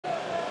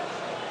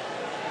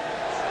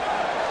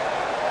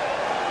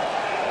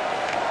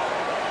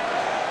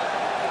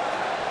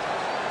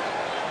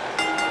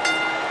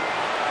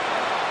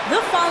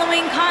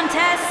following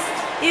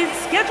contest is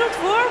scheduled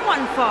for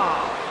one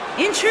fall.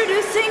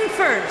 Introducing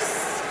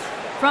first,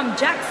 from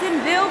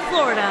Jacksonville,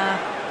 Florida,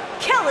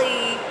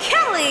 Kelly.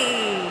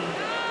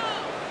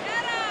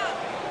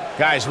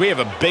 Guys, we have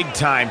a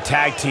big-time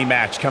tag team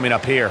match coming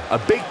up here. A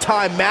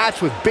big-time match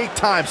with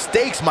big-time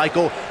stakes,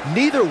 Michael.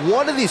 Neither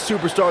one of these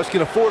superstars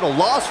can afford a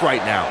loss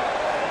right now.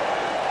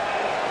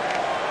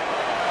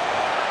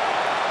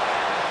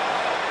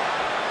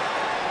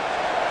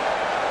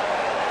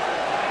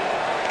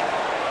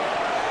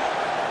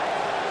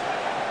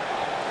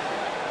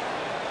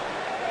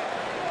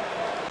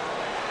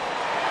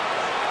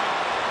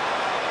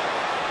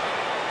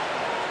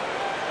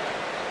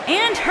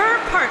 And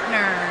her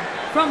partner,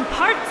 from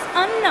parts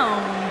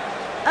unknown,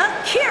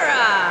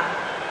 Akira.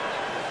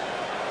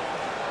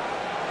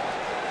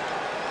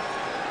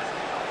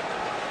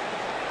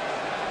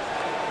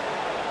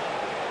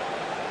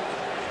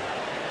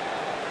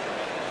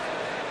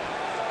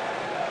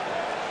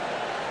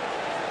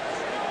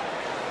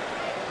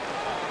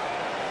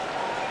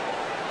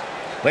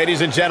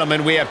 Ladies and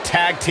gentlemen, we have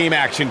tag team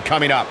action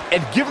coming up.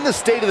 And given the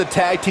state of the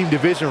tag team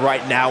division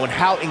right now and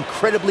how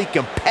incredibly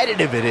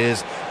competitive it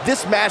is,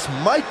 this match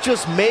might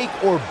just make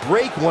or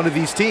break one of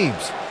these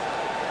teams.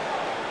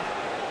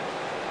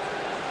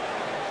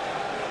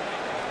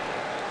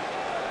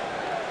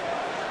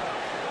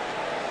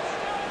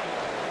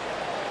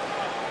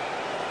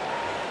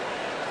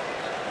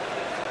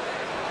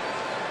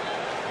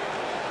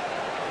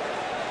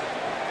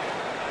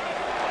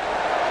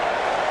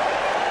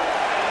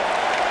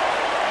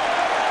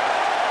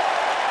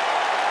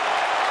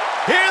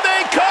 Here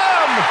they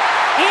come!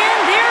 And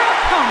their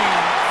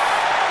opponents,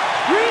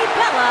 Brie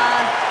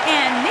Bella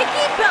and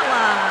Nikki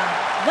Bella,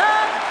 the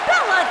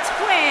Bella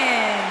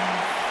Twins.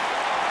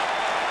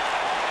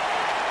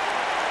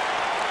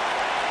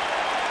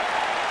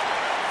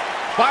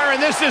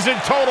 Byron, this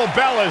isn't total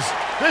Bellas.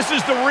 This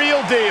is the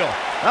real deal.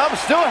 I'm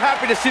still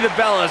happy to see the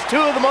Bellas, two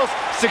of the most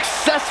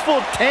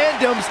successful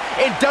tandems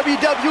in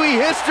WWE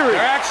history.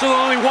 They're actually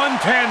only one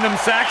tandem,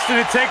 Saxton.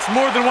 It takes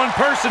more than one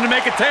person to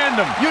make a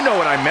tandem. You know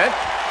what I meant.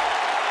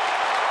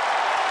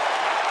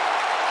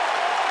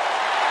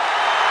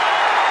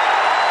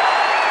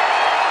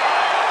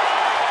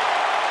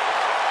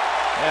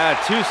 Yeah,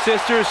 two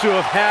sisters who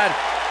have had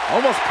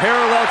almost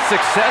parallel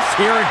success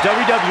here in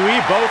WWE,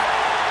 both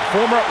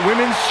former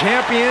women's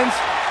champions,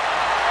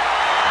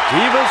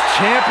 Divas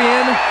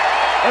champion.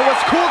 And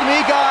what's cool to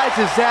me, guys,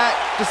 is that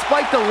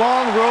despite the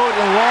long road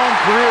and long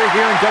career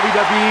here in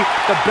WWE,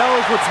 the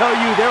Bellas will tell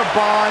you their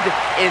bond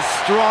is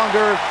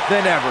stronger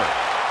than ever.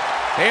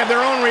 They have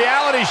their own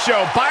reality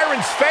show,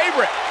 Byron's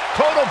favorite,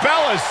 Total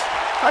Bellas.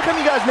 How come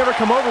you guys never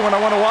come over when I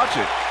want to watch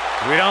it?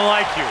 We don't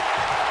like you.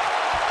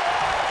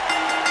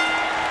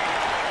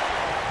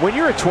 When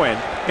you're a twin,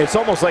 it's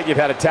almost like you've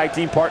had a tag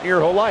team partner your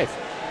whole life.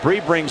 Brie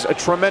brings a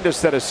tremendous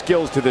set of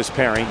skills to this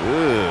pairing.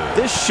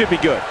 This should be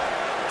good.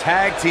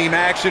 Tag team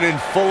action in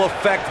full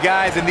effect,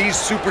 guys, and these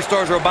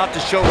superstars are about to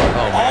show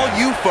all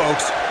you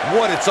folks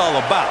what it's all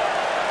about.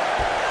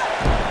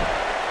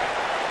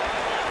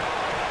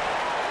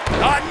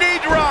 A knee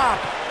drop.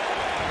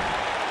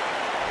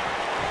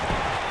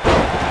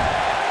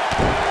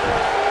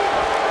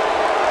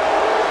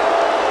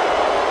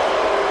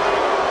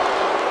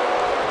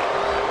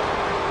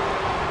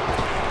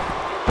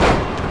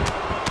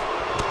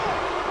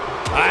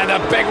 And the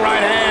big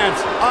right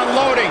hands,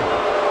 unloading.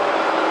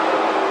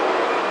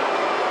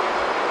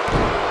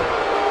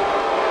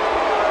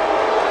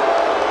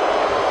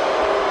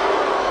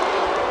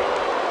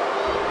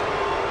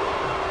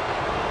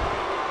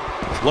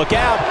 Look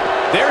out.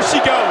 There she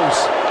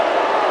goes.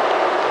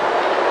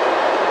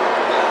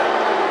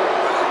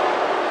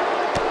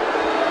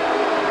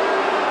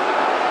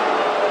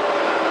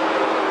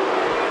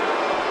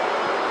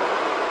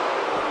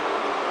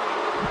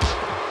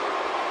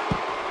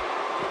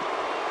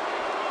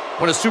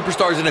 When a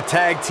superstar is in a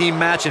tag team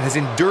match and has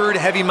endured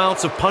heavy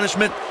amounts of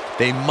punishment,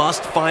 they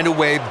must find a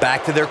way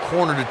back to their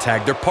corner to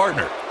tag their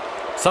partner.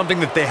 Something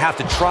that they have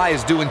to try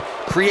is do and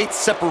create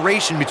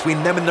separation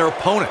between them and their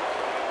opponent.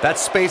 That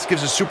space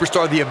gives a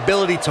superstar the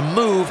ability to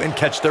move and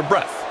catch their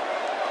breath.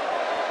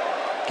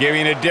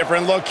 Giving a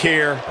different look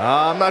here.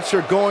 I'm not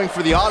sure going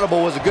for the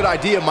audible was a good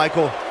idea,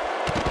 Michael.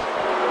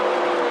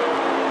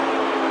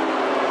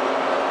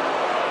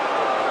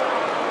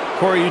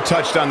 Corey, you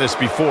touched on this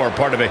before.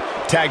 Part of a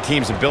tag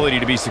team's ability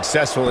to be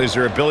successful is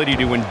their ability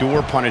to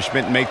endure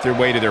punishment and make their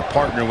way to their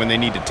partner when they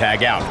need to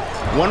tag out.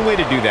 One way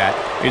to do that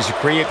is to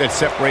create that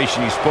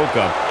separation you spoke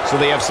of so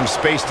they have some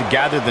space to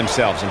gather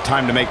themselves and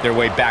time to make their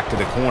way back to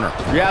the corner.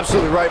 You're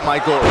absolutely right,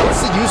 Michael. What's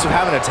the use of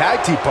having a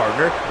tag team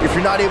partner if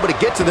you're not able to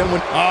get to them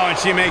when... Oh, and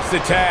she makes the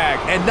tag.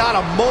 And not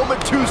a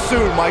moment too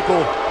soon,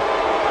 Michael.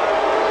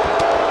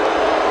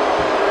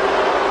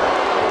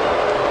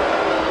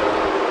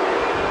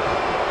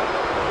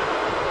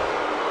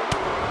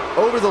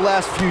 Over the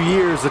last few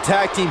years, the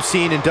tag team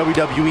scene in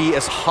WWE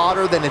is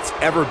hotter than it's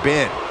ever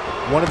been.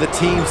 One of the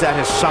teams that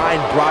has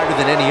shined brighter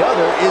than any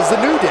other is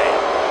the New Day.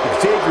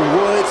 Xavier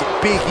Woods,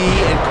 Big E,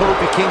 and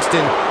Kofi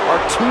Kingston are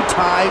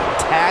two-time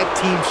tag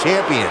team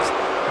champions.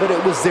 But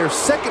it was their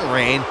second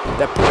reign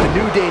that put the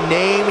New Day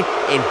name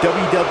in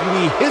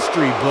WWE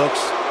history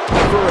books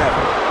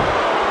forever.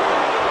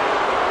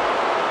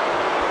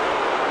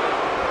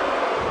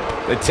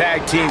 The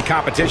tag team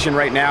competition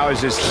right now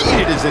is as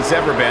heated as it's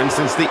ever been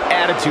since the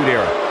Attitude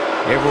Era.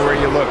 Everywhere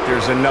you look,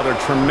 there's another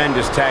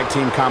tremendous tag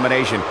team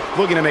combination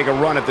looking to make a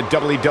run at the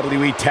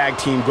WWE Tag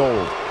Team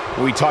Gold.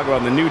 When we talk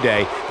about the New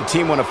Day, the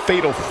team won a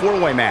fatal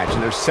four-way match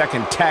in their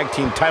second tag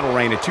team title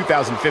reign at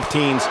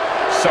 2015's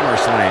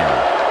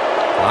SummerSlam.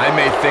 I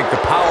may think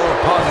the power of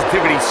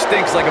positivity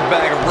stinks like a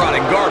bag of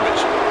rotting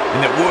garbage,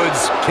 and that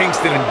Woods,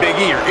 Kingston, and Big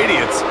E are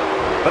idiots,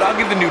 but I'll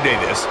give the New Day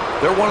this.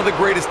 They're one of the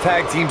greatest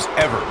tag teams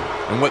ever,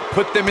 and what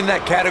put them in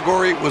that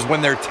category was when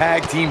their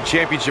tag team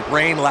championship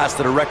reign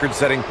lasted a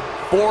record-setting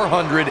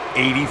 483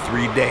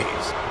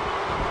 days.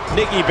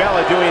 Nikki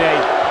Bella doing a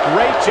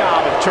great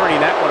job of turning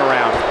that one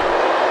around.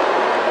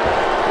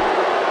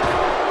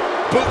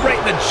 Boot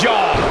right in the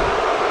jaw.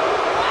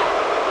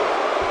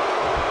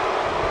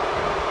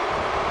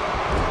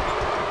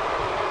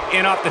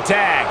 In off the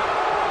tag.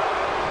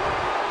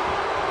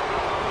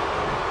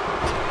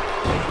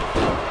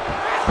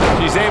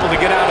 She's able to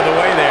get out of the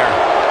way there.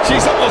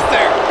 She's almost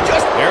there.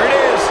 Just there it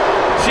is.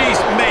 She's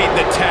made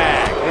the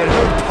tag. And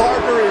her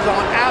partner is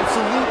on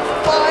absolute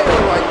fire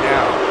right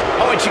now.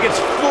 Oh, and she gets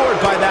floored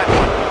by that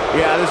one.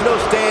 Yeah, there's no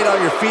staying on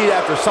your feet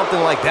after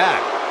something like that.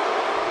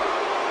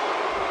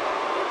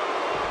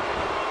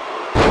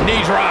 Knee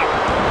drop.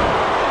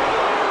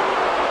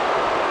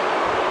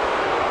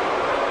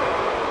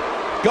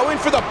 Going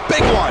for the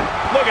big one.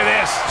 Look at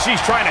this. She's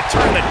trying to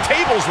turn the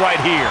tables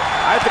right here.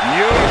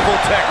 Beautiful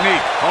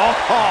technique. Oh,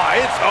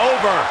 it's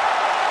over.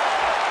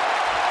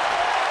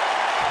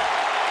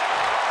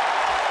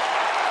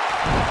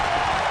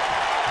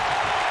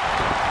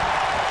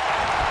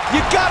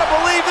 You gotta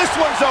believe this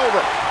one's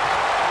over.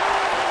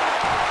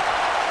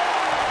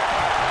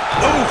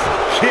 Oof,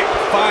 kick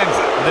finds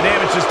it. The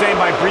damage sustained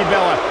by Brie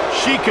Bella.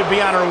 She could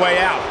be on her way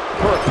out.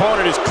 Her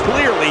opponent is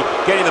clearly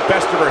getting the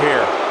best of her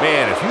here.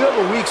 Man, if you have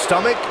a weak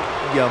stomach,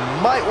 you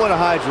might want to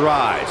hide your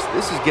eyes.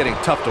 This is getting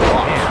tough to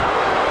watch.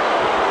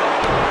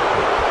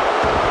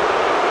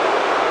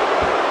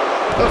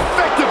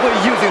 Effectively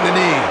using the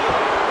knee.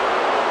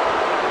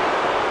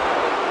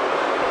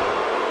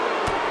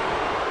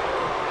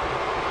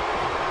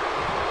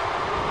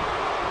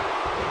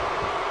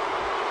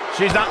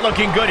 She's not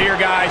looking good here,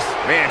 guys.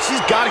 Man,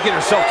 she's got to get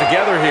herself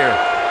together here.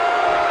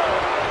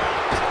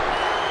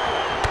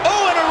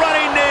 Oh, and a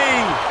running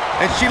knee.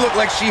 And she looked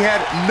like she had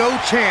no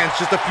chance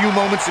just a few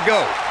moments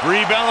ago.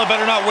 Brie Bella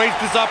better not waste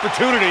this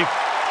opportunity.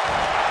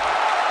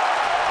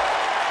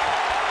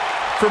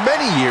 For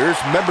many years,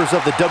 members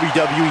of the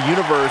WWE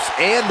Universe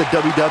and the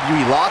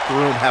WWE locker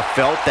room have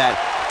felt that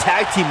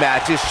tag team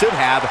matches should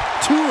have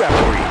two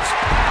referees.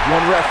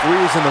 One referee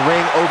is in the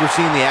ring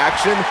overseeing the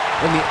action,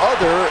 and the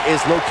other is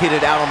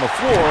located out on the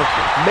floor,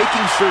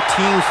 making sure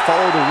teams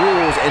follow the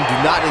rules and do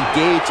not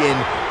engage in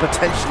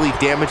potentially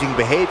damaging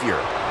behavior.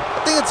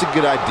 I think it's a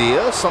good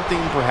idea, something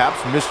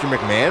perhaps Mr.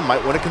 McMahon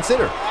might want to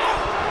consider.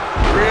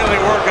 Really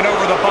working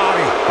over the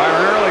body.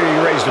 Byron, earlier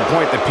you raised a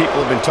point that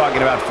people have been talking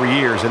about for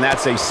years, and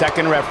that's a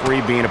second referee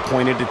being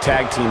appointed to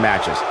tag team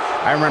matches.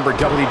 I remember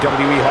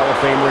WWE Hall of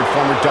Famer and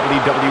former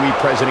WWE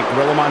President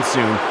Gorilla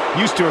Monsoon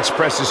used to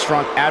express his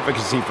strong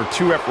advocacy for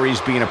two referees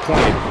being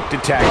appointed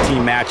to tag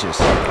team matches.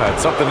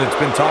 It's something that's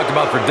been talked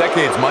about for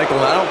decades,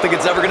 Michael, and I don't think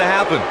it's ever going to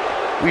happen.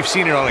 We've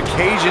seen it on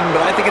occasion,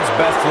 but I think it's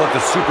best to let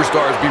the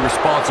superstars be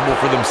responsible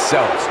for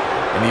themselves.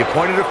 And the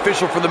appointed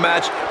official for the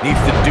match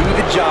needs to do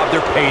the job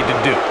they're paid to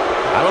do.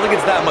 I don't think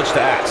it's that much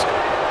to ask.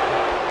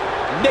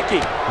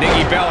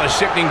 Nikki Bella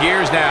shifting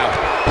gears now.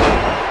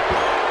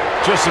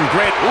 Just some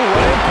great, what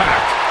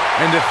impact.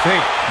 And to think,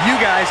 you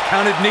guys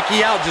counted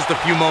Nikki out just a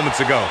few moments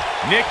ago.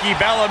 Nikki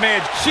Bella, man,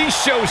 she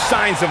shows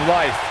signs of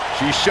life.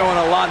 She's showing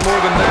a lot more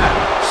than that.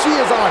 She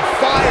is on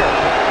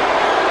fire.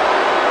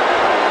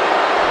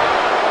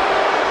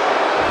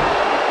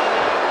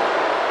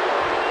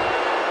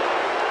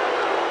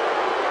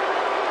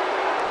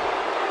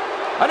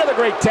 Another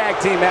great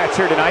tag team match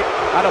here tonight.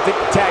 I don't think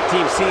the tag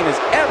team scene has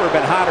ever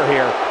been hotter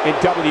here in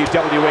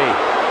WWE.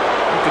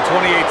 With the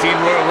 2018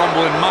 Royal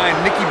Rumble in mind,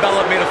 Nikki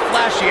Bella made a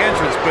flashy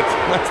entrance, but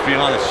let's be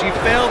honest, she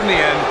failed in the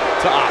end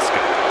to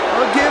Asuka.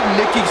 I'll give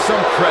Nikki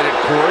some credit,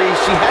 Corey.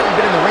 She hadn't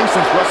been in the ring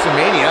since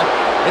WrestleMania,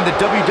 and the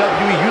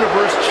WWE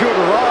Universe cheered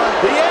her on.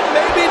 The end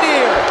may be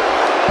near.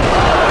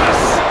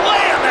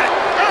 Slam, that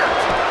hurt.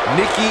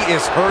 Nikki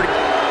is hurting.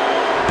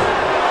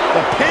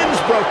 The pin's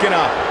broken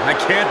up. I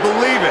can't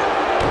believe it.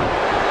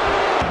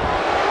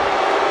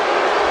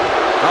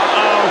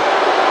 Uh-oh.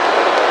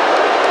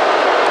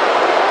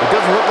 It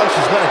doesn't look like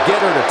she's going to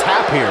get her to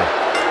tap here.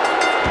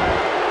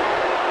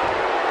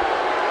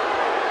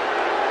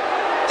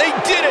 They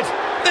did it!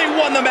 They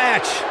won the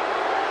match!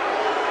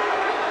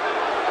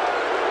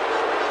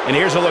 And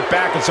here's a look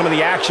back at some of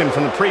the action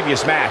from the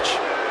previous match.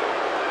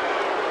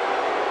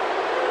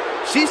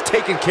 She's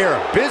taking care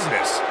of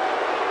business.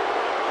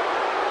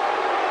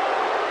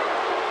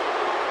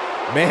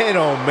 Man,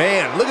 oh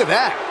man, look at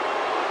that.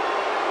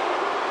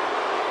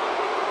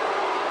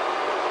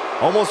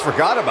 Almost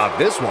forgot about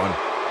this one.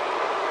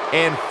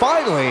 And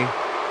finally,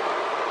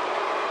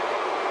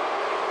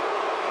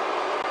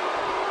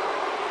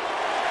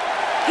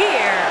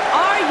 here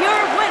are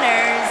your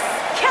winners,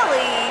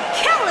 Kelly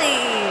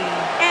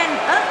and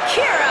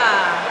Akira.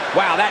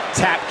 Wow, that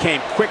tap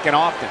came quick and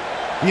often.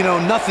 You know,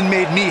 nothing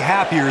made me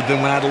happier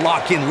than when I'd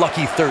lock in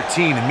Lucky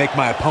 13 and make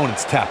my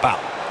opponents tap out.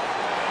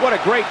 What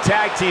a great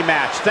tag team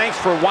match. Thanks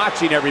for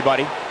watching,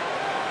 everybody.